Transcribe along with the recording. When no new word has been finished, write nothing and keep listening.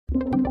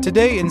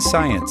Today in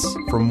Science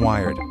from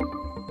Wired.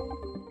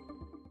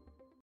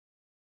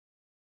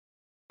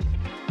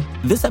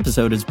 This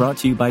episode is brought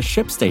to you by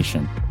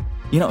ShipStation.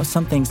 You know,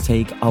 some things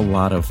take a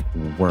lot of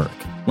work,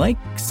 like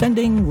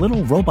sending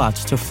little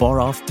robots to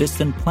far-off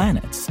distant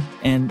planets.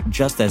 And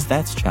just as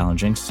that's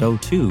challenging, so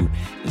too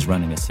is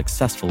running a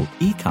successful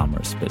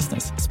e-commerce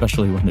business,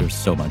 especially when there's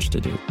so much to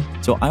do.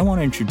 So I want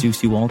to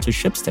introduce you all to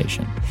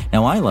ShipStation.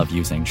 Now, I love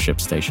using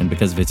ShipStation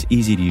because of its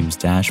easy-to-use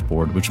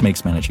dashboard, which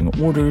makes managing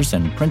orders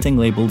and printing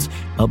labels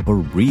a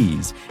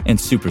breeze and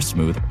super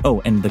smooth.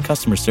 Oh, and the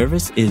customer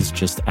service is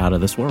just out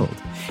of this world.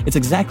 It's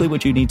exactly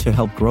what you need to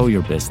help grow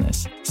your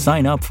business.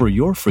 Sign up for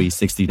your free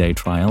 60-day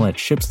trial at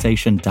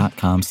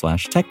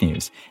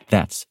shipstation.com/technews.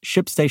 That's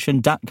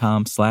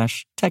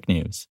shipstation.com/technews.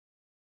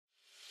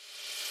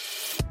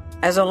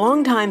 As a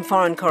longtime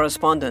foreign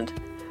correspondent,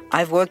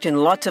 I've worked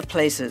in lots of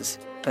places,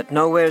 but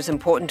nowhere as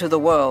important to the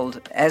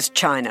world as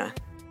China.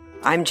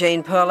 I'm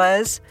Jane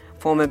Perlez,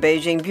 former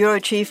Beijing bureau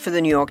chief for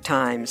the New York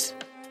Times.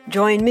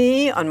 Join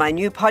me on my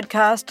new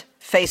podcast,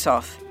 Face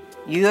Off,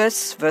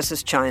 US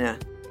versus China,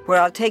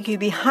 where I'll take you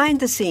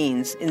behind the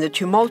scenes in the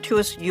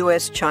tumultuous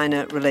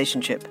US-China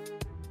relationship.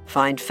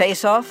 Find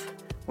Face Off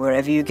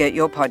wherever you get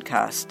your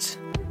podcasts.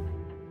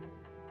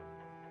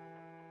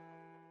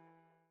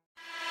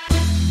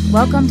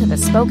 Welcome to the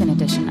spoken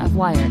edition of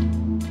Wired.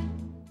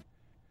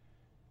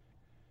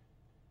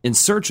 In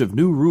Search of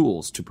New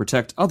Rules to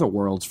Protect Other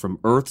Worlds from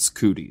Earth's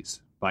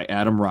Cooties by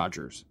Adam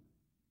Rogers.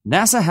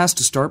 NASA has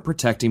to start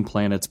protecting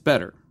planets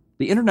better.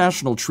 The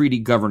international treaty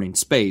governing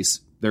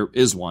space, there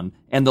is one,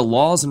 and the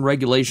laws and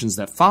regulations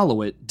that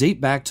follow it date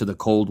back to the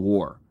Cold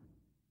War.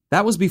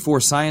 That was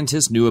before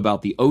scientists knew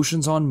about the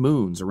oceans on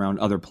moons around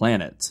other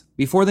planets,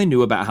 before they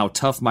knew about how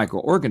tough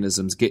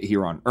microorganisms get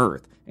here on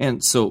Earth,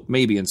 and so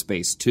maybe in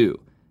space too,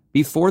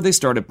 before they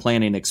started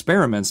planning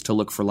experiments to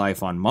look for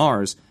life on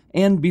Mars,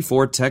 and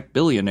before tech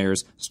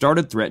billionaires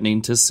started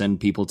threatening to send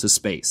people to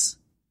space.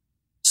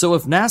 So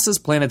if NASA's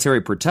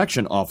Planetary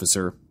Protection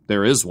Officer,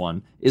 there is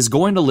one, is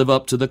going to live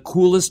up to the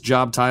coolest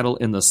job title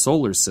in the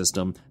solar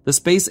system, the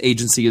space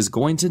agency is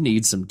going to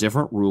need some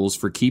different rules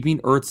for keeping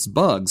Earth's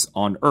bugs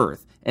on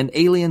Earth and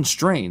alien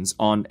strains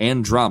on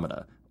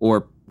Andromeda,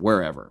 or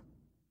wherever.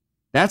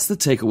 That's the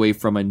takeaway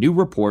from a new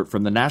report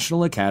from the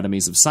National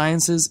Academies of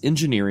Sciences,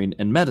 Engineering,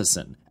 and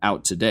Medicine,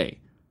 out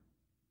today.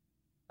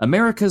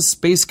 America's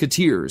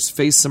spaceketeers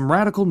face some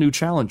radical new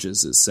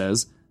challenges, it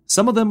says.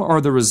 Some of them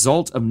are the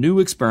result of new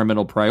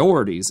experimental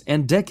priorities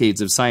and decades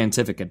of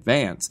scientific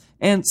advance,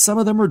 and some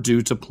of them are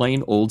due to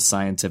plain old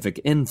scientific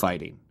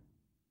infighting.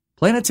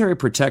 Planetary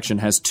protection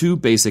has two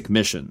basic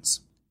missions.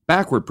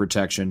 Backward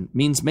protection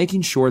means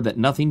making sure that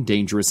nothing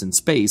dangerous in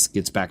space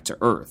gets back to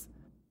Earth.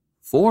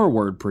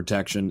 Forward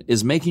protection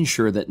is making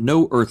sure that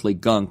no earthly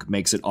gunk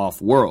makes it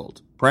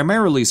off-world,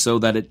 primarily so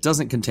that it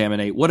doesn't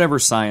contaminate whatever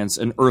science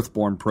an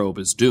Earthborne probe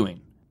is doing.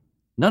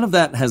 None of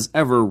that has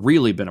ever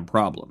really been a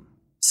problem.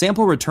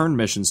 Sample return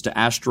missions to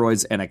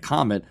asteroids and a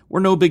comet were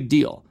no big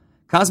deal.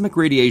 Cosmic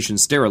radiation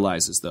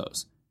sterilizes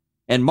those.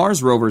 And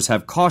Mars rovers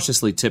have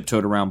cautiously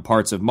tiptoed around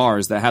parts of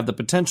Mars that have the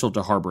potential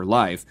to harbor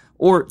life,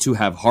 or to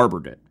have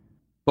harbored it.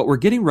 But we're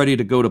getting ready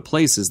to go to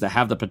places that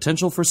have the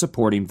potential for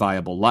supporting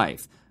viable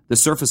life, the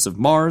surface of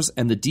Mars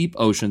and the deep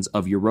oceans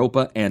of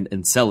Europa and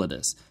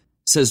Enceladus,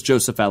 says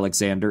Joseph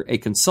Alexander, a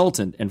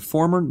consultant and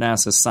former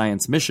NASA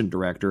Science Mission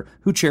Director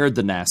who chaired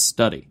the NAS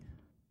study.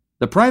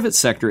 The private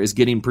sector is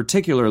getting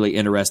particularly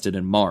interested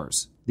in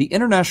Mars. The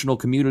international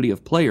community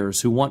of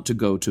players who want to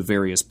go to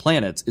various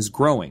planets is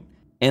growing,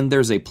 and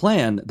there's a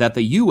plan that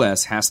the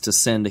U.S. has to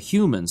send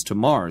humans to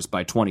Mars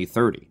by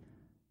 2030.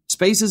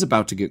 Space is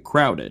about to get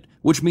crowded,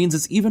 which means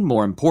it's even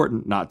more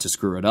important not to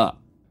screw it up.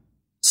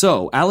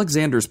 So,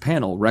 Alexander's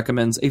panel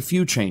recommends a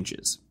few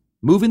changes.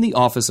 Moving the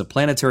Office of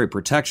Planetary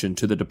Protection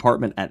to the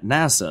department at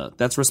NASA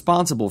that's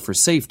responsible for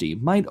safety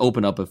might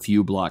open up a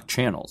few blocked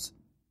channels.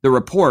 The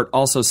report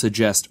also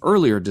suggests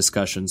earlier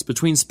discussions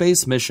between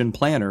space mission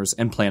planners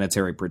and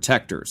planetary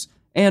protectors,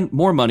 and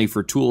more money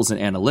for tools and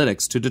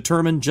analytics to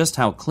determine just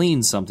how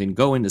clean something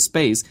going to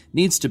space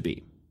needs to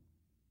be.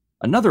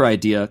 Another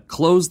idea,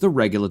 close the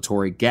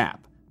regulatory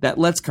gap that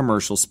lets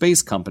commercial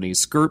space companies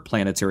skirt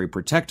planetary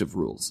protective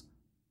rules.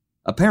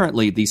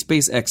 Apparently, the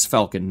SpaceX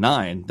Falcon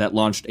 9 that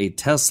launched a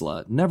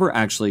Tesla never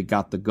actually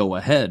got the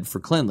go-ahead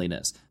for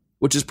cleanliness,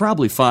 which is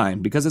probably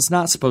fine because it's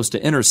not supposed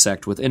to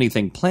intersect with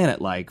anything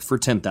planet-like for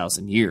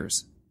 10,000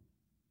 years.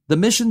 The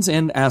missions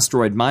and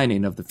asteroid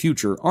mining of the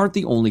future aren't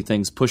the only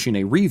things pushing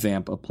a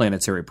revamp of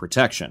planetary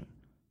protection.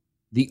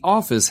 The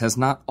office has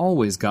not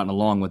always gotten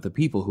along with the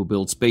people who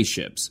build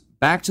spaceships,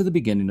 back to the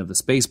beginning of the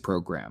space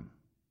program.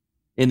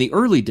 In the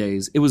early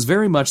days, it was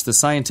very much the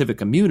scientific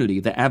community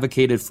that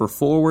advocated for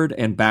forward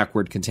and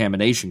backward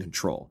contamination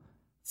control.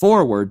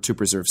 Forward to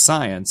preserve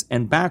science,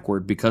 and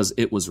backward because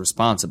it was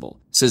responsible,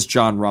 says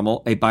John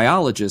Rummel, a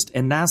biologist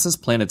and NASA's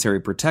Planetary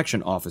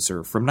Protection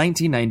Officer from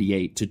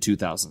 1998 to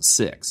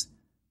 2006.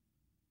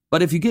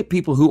 But if you get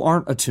people who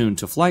aren't attuned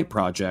to flight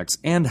projects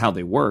and how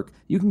they work,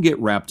 you can get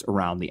wrapped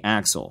around the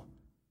axle.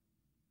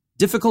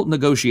 Difficult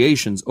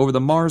negotiations over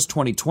the Mars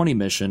 2020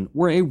 mission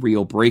were a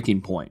real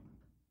breaking point.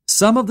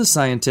 Some of the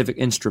scientific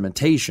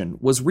instrumentation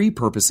was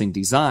repurposing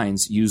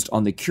designs used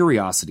on the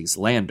Curiosity's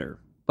lander,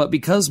 but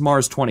because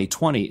Mars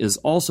 2020 is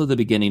also the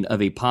beginning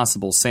of a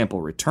possible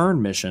sample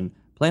return mission,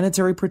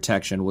 Planetary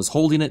Protection was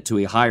holding it to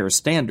a higher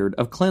standard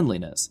of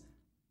cleanliness.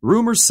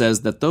 Rumors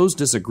says that those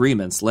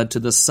disagreements led to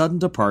the sudden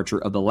departure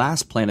of the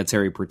last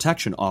Planetary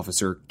Protection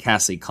officer,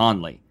 Cassie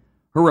Conley.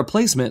 Her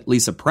replacement,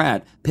 Lisa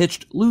Pratt,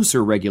 pitched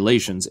looser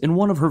regulations in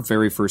one of her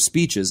very first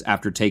speeches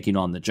after taking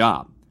on the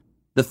job.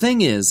 The thing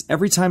is,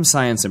 every time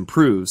science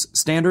improves,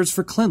 standards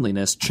for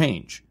cleanliness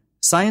change.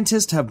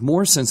 Scientists have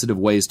more sensitive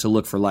ways to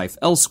look for life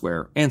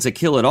elsewhere and to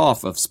kill it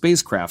off of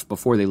spacecraft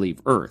before they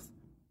leave Earth.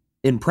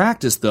 In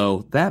practice,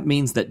 though, that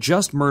means that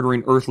just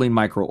murdering Earthling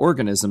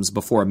microorganisms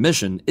before a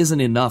mission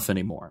isn't enough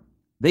anymore.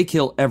 They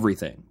kill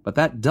everything, but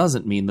that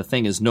doesn't mean the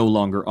thing is no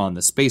longer on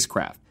the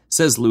spacecraft,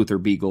 says Luther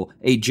Beagle,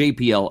 a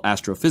JPL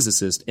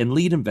astrophysicist and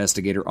lead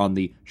investigator on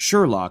the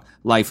Sherlock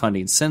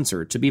life-hunting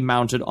sensor to be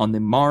mounted on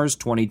the Mars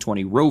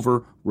 2020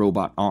 rover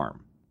robot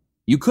arm.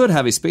 You could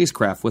have a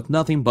spacecraft with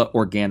nothing but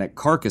organic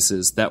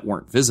carcasses that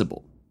weren't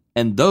visible,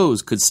 and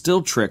those could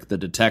still trick the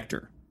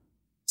detector.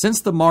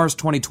 Since the Mars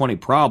 2020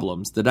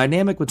 problems, the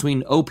dynamic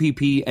between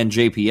OPP and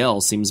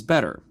JPL seems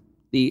better.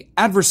 The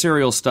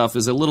adversarial stuff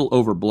is a little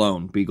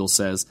overblown, Beagle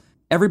says.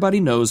 Everybody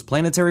knows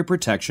planetary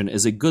protection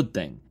is a good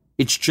thing.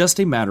 It's just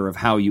a matter of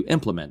how you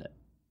implement it.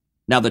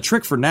 Now the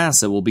trick for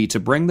NASA will be to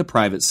bring the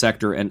private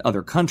sector and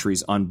other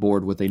countries on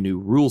board with a new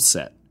rule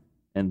set.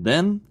 And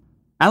then,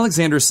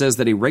 Alexander says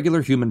that a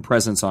regular human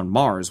presence on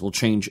Mars will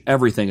change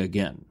everything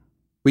again.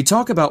 We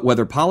talk about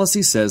whether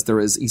policy says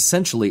there is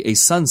essentially a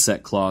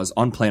sunset clause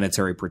on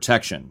planetary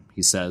protection,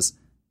 he says.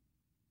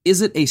 Is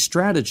it a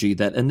strategy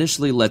that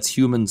initially lets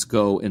humans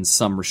go in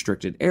some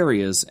restricted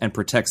areas and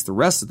protects the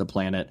rest of the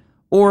planet,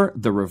 or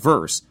the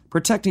reverse,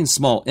 protecting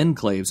small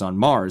enclaves on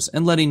Mars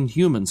and letting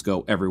humans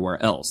go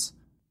everywhere else?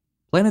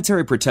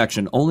 Planetary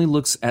protection only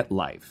looks at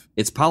life.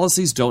 Its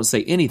policies don't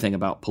say anything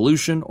about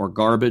pollution or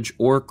garbage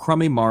or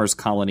crummy Mars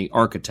colony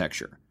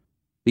architecture.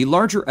 The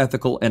larger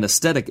ethical and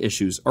aesthetic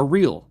issues are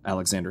real,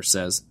 Alexander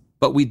says,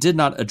 but we did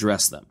not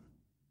address them.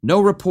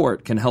 No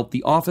report can help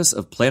the Office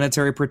of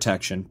Planetary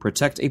Protection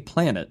protect a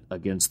planet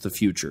against the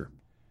future.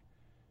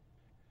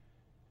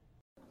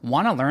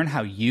 Want to learn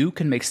how you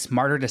can make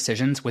smarter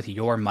decisions with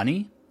your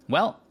money?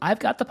 Well, I've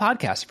got the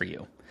podcast for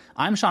you.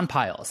 I'm Sean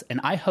Piles,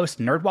 and I host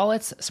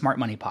NerdWallet's Smart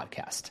Money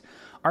Podcast.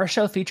 Our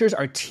show features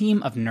our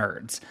team of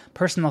nerds,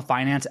 personal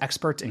finance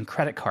experts in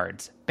credit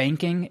cards,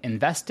 banking,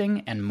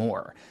 investing, and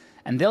more.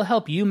 And they'll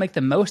help you make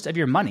the most of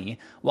your money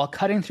while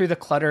cutting through the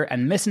clutter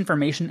and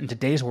misinformation in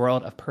today's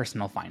world of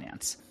personal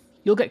finance.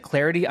 You'll get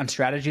clarity on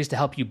strategies to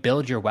help you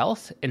build your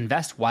wealth,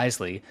 invest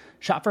wisely,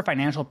 shop for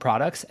financial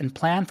products, and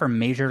plan for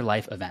major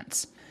life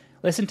events.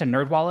 Listen to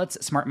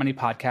NerdWallet's Smart Money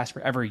Podcast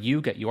wherever you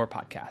get your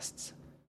podcasts.